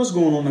What's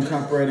going on, the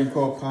Copywriting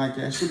Call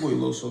Podcast? Your boy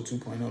Loso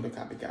 2.0, the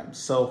copycat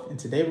himself. And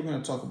today we're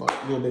going to talk about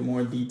a little bit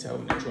more detail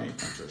in the joint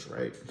ventures,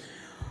 right?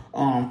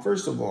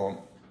 First of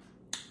all,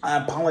 I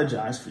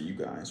apologize for you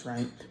guys,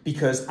 right?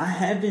 Because I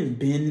haven't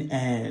been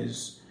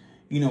as,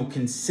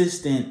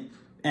 consistent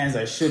as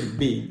I should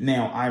be.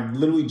 Now, I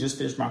literally just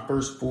finished my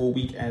first full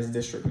week as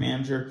district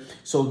manager.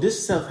 So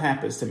this stuff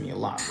happens to me a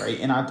lot, right?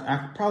 And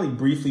I probably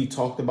briefly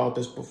talked about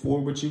this before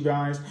with you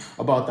guys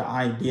about the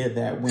idea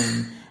that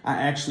when I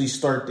actually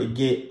start to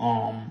get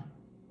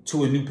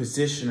to a new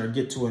position or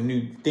get to a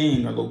new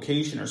thing or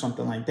location or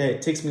something like that,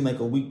 it takes me like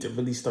a week to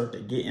really start to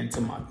get into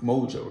my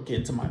mojo or get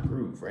into my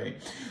groove, right?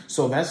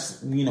 So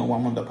that's, what I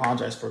wanted to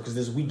apologize for, because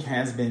this week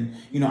has been,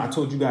 I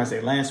told you guys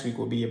that last week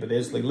would be it, but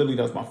there's literally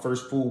that was my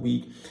first full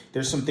week.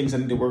 There's some things I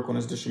need to work on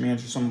as district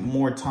manager, some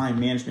more time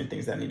management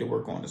things that I need to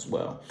work on as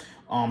well.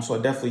 So I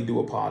definitely do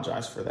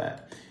apologize for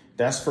that.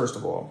 That's first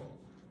of all.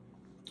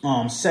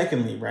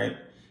 Secondly, right?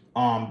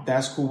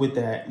 That's cool with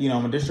that.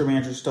 My district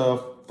manager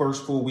stuff,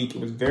 first full week,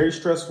 it was very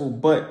stressful,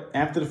 but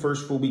after the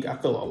first full week, I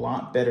felt a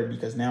lot better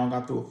because now I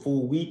got through a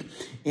full week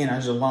and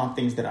there's a lot of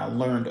things that I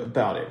learned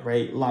about it,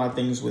 right? A lot of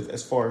things with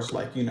as far as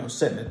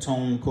setting a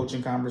tone,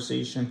 coaching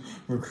conversation,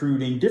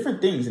 recruiting,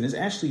 different things. And it's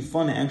actually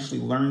fun to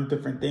actually learn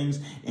different things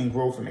and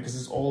grow from it because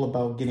it's all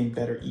about getting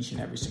better each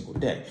and every single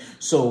day.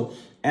 So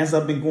as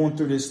I've been going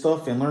through this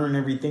stuff and learning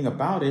everything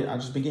about it,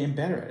 I've just been getting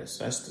better at it.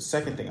 So that's the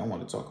second thing I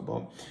want to talk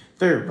about.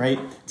 Third, right?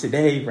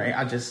 Today, right?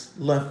 I just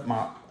left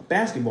my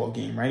basketball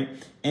game, right?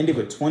 Ended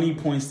with 20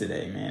 points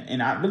today, man.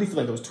 And I really feel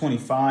like it was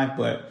 25,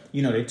 but,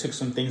 they took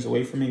some things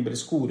away from me, but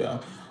it's cool though.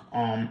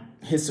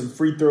 Hit some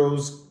free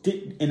throws.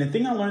 And the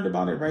thing I learned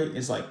about it, right,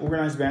 is like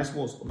organized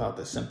basketball is about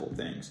the simple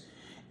things.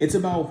 It's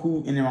about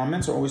and my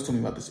mentor always told me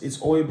about this. It's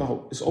always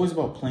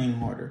about playing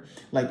harder.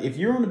 Like if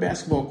you're on the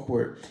basketball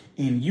court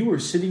and you are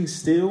sitting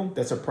still,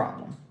 that's a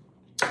problem.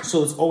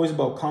 So it's always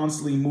about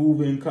constantly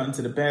moving, cutting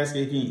to the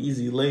basket, getting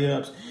easy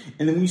layups.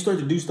 And then when you start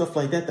to do stuff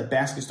like that, the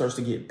basket starts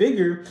to get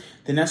bigger.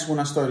 Then that's when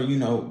I started,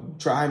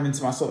 driving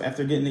to myself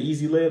after getting the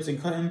easy layups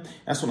and cutting.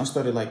 That's when I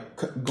started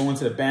going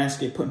to the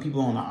basket, putting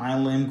people on the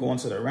island, going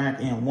to the rack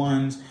and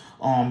ones.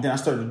 Then I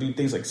started to do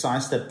things like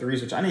sidestep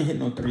threes, which I didn't hit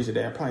no threes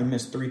today. I probably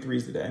missed 3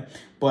 threes today.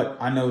 But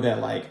I know that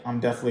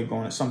I'm definitely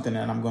going to something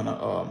that I'm going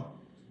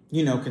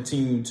to,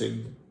 continue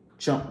to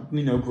jump,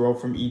 grow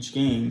from each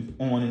game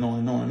on and on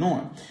and on and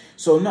on.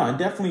 So no, it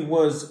definitely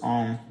was,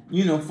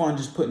 fun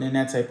just putting in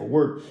that type of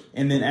work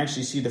and then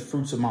actually see the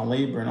fruits of my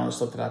labor and all the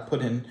stuff that I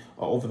put in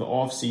over the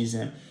off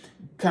season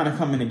kind of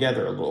coming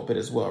together a little bit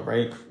as well,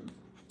 right?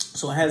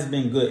 So it has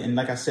been good. And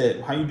like I said,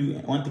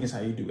 one thing is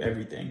how you do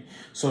everything.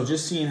 So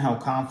just seeing how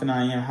confident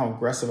I am, how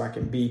aggressive I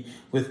can be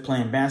with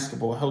playing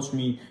basketball helps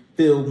me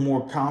feel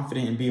more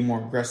confident and be more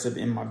aggressive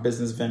in my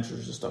business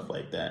ventures and stuff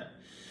like that.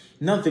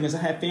 Another thing is I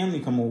had family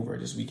come over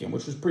this weekend,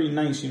 which was pretty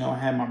nice. I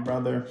had my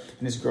brother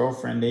and his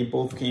girlfriend. They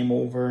both came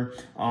over.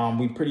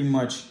 We pretty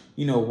much,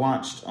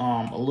 watched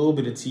a little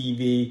bit of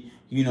TV.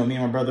 Me and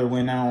my brother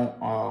went out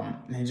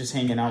and just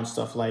hanging out and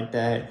stuff like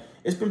that.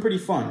 It's been pretty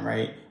fun,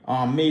 right?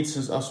 Made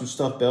some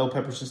stuff, bell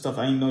peppers and stuff.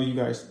 I didn't know you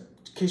guys,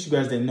 in case you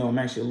guys didn't know, I'm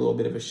actually a little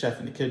bit of a chef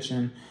in the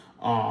kitchen.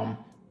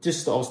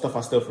 Just all stuff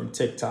I stole from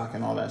TikTok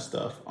and all that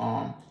stuff.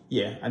 I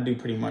do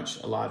pretty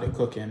much a lot of the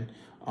cooking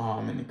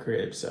in the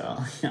crib,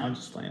 so I'm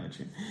just playing with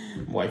you.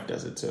 My wife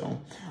does it too.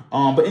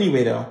 But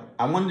anyway, though,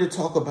 I wanted to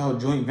talk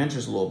about joint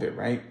ventures a little bit,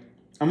 right?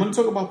 I'm going to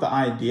talk about the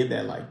idea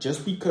that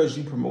just because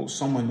you promote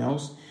someone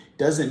else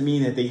doesn't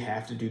mean that they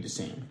have to do the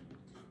same.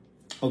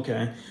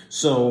 Okay,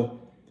 so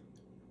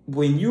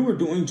when you were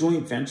doing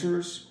joint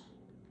ventures,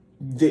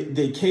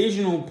 the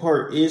occasional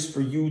part is for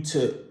you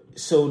to.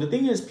 So the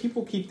thing is,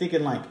 people keep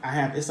thinking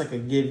it's like a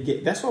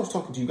give. That's what I was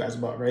talking to you guys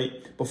about,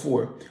 right?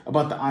 Before,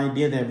 about the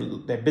idea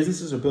that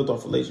businesses are built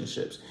off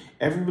relationships.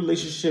 Every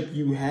relationship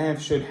you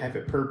have should have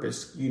a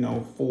purpose,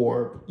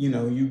 for,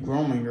 you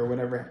growing or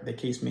whatever the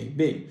case may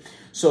be.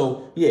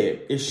 So yeah,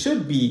 it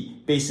should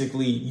be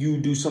basically you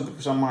do something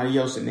for somebody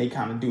else and they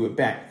kind of do it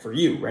back for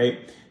you,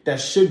 right?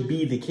 That should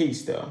be the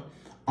case though.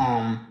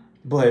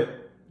 But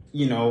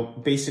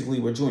basically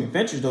with joint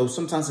ventures though,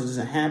 sometimes it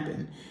doesn't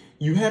happen.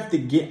 You have to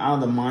get out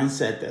of the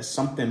mindset that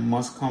something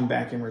must come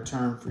back in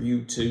return for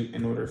you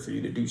in order for you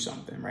to do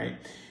something, right?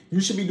 You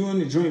should be doing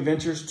the joint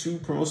ventures to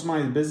promote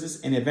somebody's business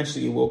and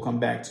eventually it will come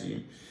back to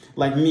you.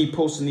 Like me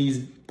posting these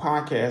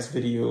podcast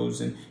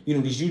videos and,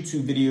 these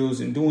YouTube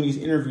videos and doing these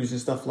interviews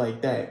and stuff like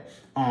that.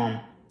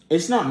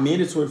 It's not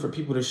mandatory for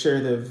people to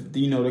share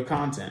the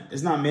content.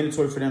 It's not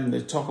mandatory for them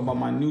to talk about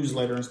my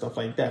newsletter and stuff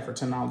like that for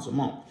 $10 a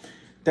month.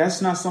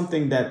 That's not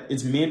something that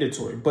is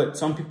mandatory, but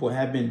some people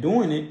have been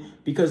doing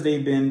it because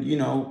they've been,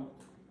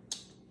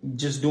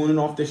 just doing it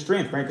off their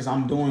strength, right? Because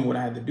I'm doing what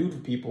I had to do for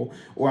people,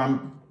 or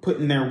I'm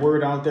putting their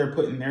word out there,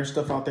 putting their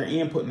stuff out there,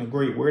 and putting a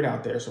great word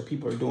out there. So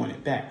people are doing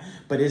it back,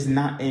 but it's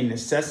not a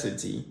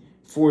necessity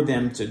for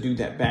them to do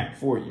that back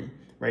for you,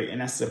 right? And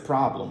that's the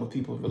problem with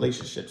people's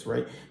relationships,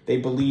 right? They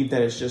believe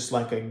that it's just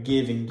like a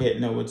give and get.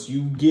 No, it's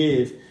you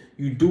give.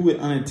 You do it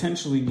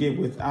unintentionally, give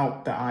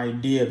without the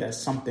idea that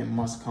something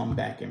must come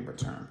back in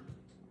return.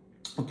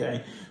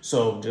 Okay,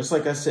 so just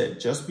like I said,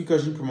 just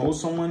because you promote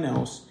someone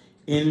else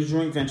in a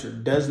joint venture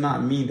does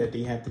not mean that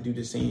they have to do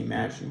the same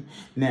as you.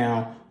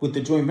 Now, with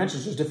the joint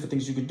ventures, there's different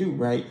things you can do,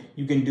 right?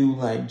 You can do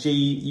like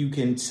you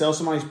can sell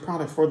somebody's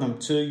product for them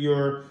to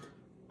your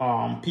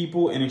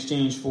people in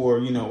exchange for,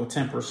 a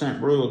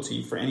 10%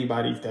 royalty for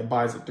anybody that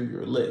buys it through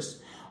your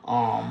list.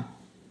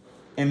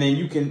 And then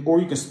you can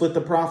split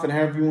the profit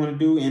however you want to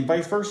do, and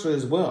vice versa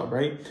as well,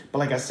 right? But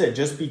like I said,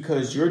 just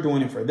because you're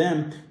doing it for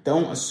them,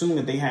 don't assume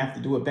that they have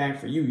to do it back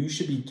for you. You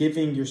should be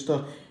giving your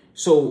stuff.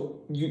 So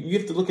you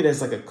have to look at it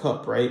as like a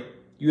cup, right?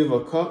 You have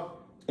a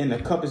cup, and the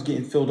cup is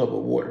getting filled up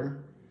with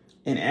water.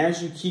 And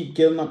as you keep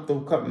getting up the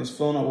cup and it's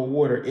filling up with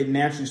water, it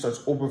naturally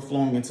starts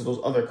overflowing into those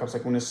other cups.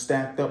 Like when it's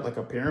stacked up like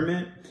a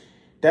pyramid,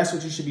 that's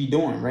what you should be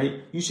doing, right?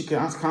 You should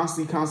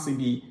constantly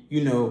be,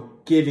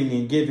 giving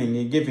and giving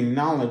and giving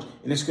knowledge,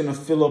 and it's going to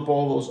fill up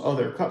all those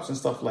other cups and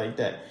stuff like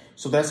that.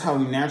 So that's how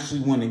you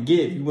naturally want to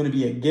give. You want to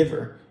be a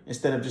giver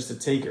instead of just a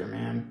taker,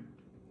 man.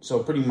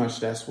 So pretty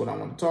much that's what I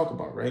want to talk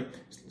about, right?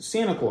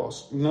 Santa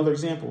Claus, another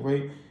example,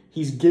 right?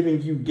 He's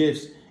giving you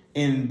gifts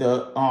in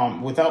the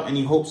without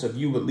any hopes of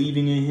you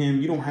believing in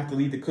him. You don't have to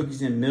leave the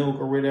cookies and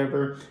milk or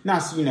whatever.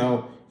 Not,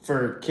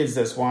 for kids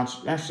that's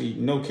actually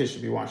no kids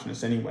should be watching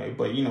this anyway,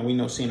 but we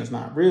know Santa's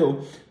not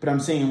real. But I'm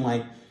saying,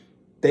 like,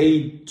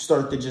 they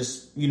start to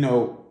just,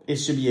 it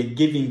should be a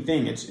giving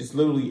thing. It's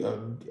literally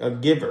a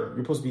giver.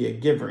 You're supposed to be a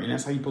giver, and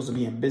that's how you're supposed to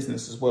be in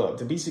business as well,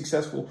 to be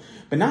successful.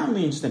 But not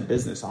only just in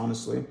business,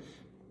 honestly,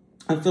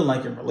 I feel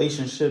like in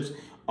relationships,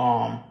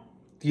 your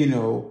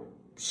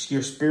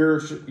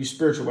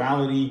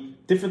spirituality,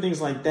 different things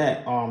like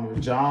that, your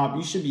job,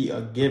 you should be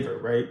a giver,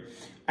 right?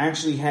 I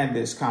actually had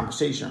this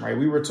conversation, right?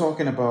 We were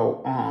talking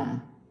about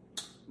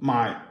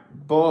my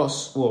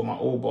boss, well, my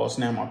old boss,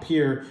 now my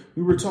peer.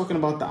 We were talking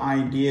about the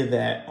idea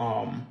that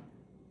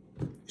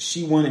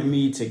she wanted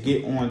me to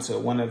get onto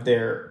one of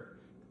their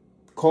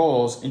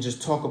calls and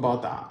just talk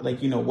about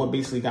what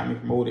basically got me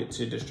promoted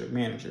to district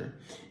manager.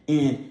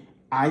 And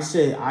I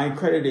said I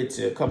credited it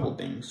to a couple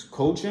things: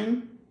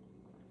 coaching.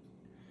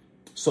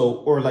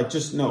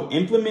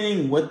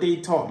 Implementing what they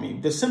taught me.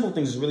 The simple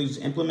things is really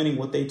just implementing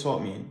what they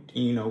taught me and,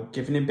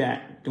 giving it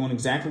back, doing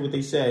exactly what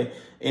they say,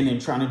 and then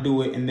trying to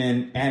do it and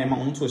then adding my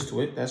own twist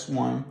to it. That's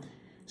one.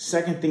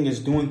 Second thing is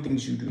doing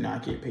things you do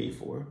not get paid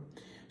for.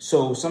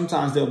 So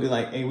sometimes they'll be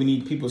like, hey, we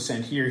need people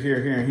sent here,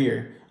 and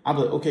here. I'll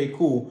be like, okay,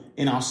 cool.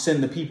 And I'll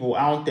send the people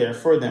out there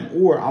for them,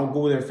 or I'll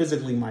go there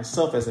physically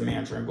myself as a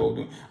manager and go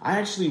do it. I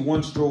actually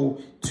once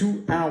drove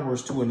 2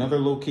 hours to another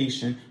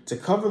location to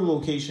cover the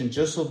location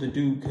just so the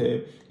dude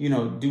could,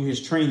 do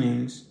his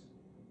trainings.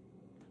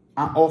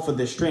 I offered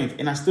the strength,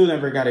 and I still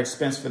never got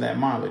expense for that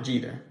mileage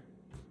either.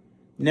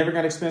 Never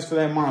got expense for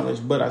that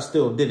mileage, but I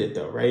still did it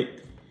though, right?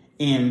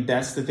 And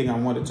that's the thing I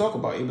wanted to talk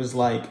about. It was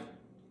like,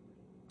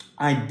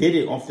 I did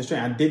it off the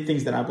strength. I did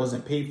things that I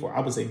wasn't paid for.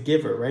 I was a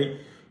giver, right?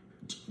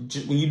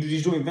 When you do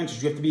these joint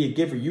ventures, you have to be a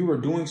giver. You are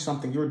doing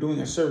something. You are doing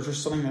a service. You're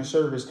selling their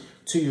service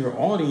to your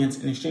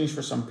audience in exchange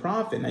for some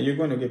profit. Now, you're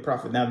going to get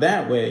profit. Now,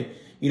 that way,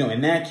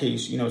 in that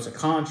case, it's a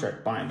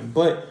contract binding.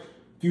 But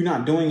you're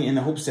not doing it in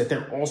the hopes that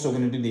they're also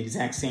going to do the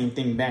exact same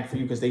thing back for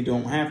you, because they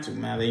don't have to.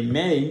 Now, they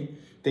may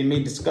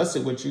discuss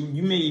it with you.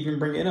 You may even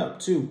bring it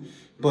up too.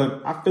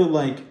 But I feel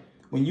like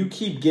when you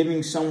keep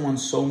giving someone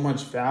so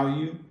much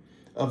value,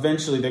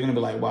 eventually they're going to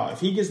be like, wow, if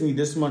he gives me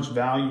this much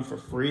value for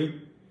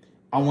free,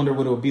 I wonder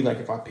what it would be like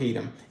if I paid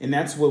him. And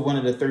that's what one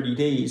of the 30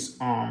 days,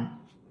 I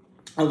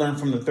learned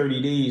from the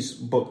 30 Days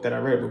book that I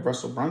read with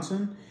Russell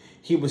Brunson.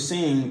 He was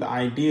saying the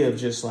idea of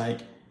just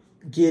like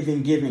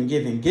giving.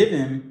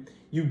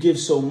 You give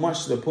so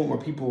much to the point where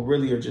people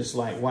really are just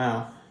like,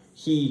 wow,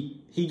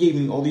 he gave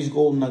me all these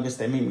gold nuggets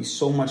that made me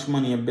so much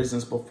money in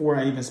business before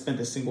I even spent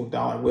a single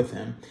dollar with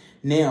him.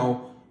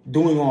 Now,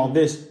 doing all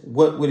this,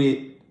 what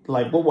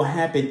will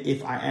happen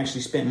if I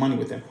actually spent money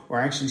with him, or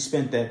I actually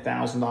spent that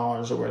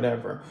 $1,000 or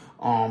whatever?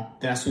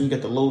 That's when you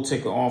get the low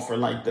ticket offer,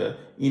 and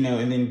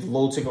then the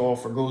low ticket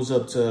offer goes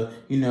up to,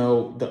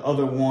 the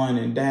other one,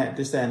 and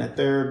this, that, and the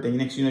third. Then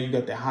next, you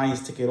got the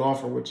highest ticket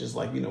offer, which is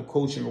like,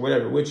 coaching or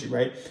whatever with you,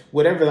 right?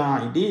 Whatever the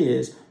idea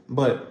is.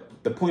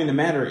 But the point of the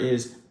matter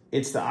is,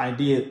 it's the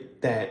idea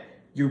that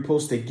you're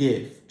supposed to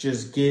give.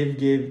 Just give.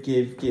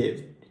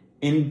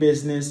 In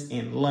business,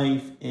 in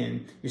life,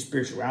 in your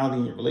spirituality,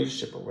 in your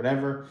relationship or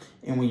whatever.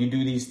 And when you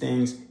do these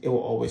things, it will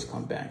always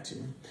come back to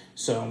you.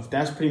 So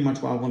that's pretty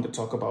much what I wanted to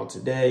talk about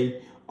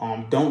today.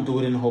 Don't do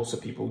it in the hopes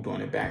of people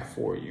doing it back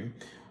for you.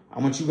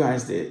 I want you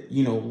guys to,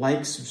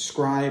 like,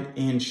 subscribe,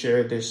 and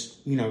share this,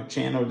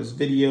 channel, this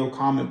video,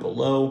 comment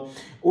below.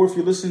 Or if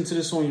you're listening to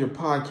this on your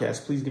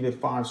podcast, please give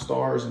it 5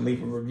 stars and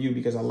leave a review,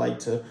 because I like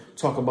to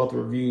talk about the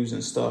reviews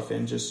and stuff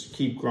and just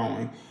keep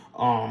growing.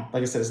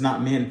 Like I said, it's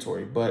not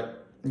mandatory, but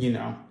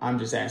I'm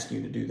just asking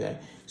you to do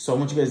that. So I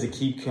want you guys to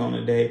keep killing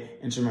the day.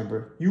 And to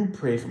remember, you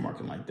pray for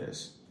marketing like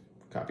this.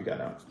 Copy,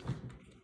 got out.